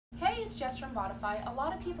it's Jess from Bodify. A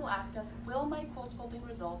lot of people ask us, will my CoolSculpting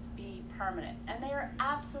results be permanent? And they are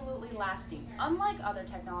absolutely lasting. Unlike other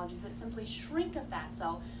technologies that simply shrink a fat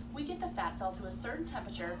cell, we get the fat cell to a certain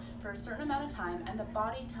temperature for a certain amount of time and the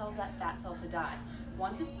body tells that fat cell to die.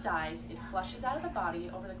 Once it dies, it flushes out of the body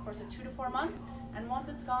over the course of 2 to 4 months, and once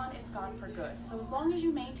it's gone for good. So as long as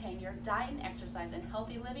you maintain your diet and exercise and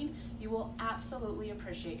healthy living, you will absolutely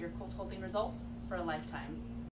appreciate your CoolSculpting results for a lifetime.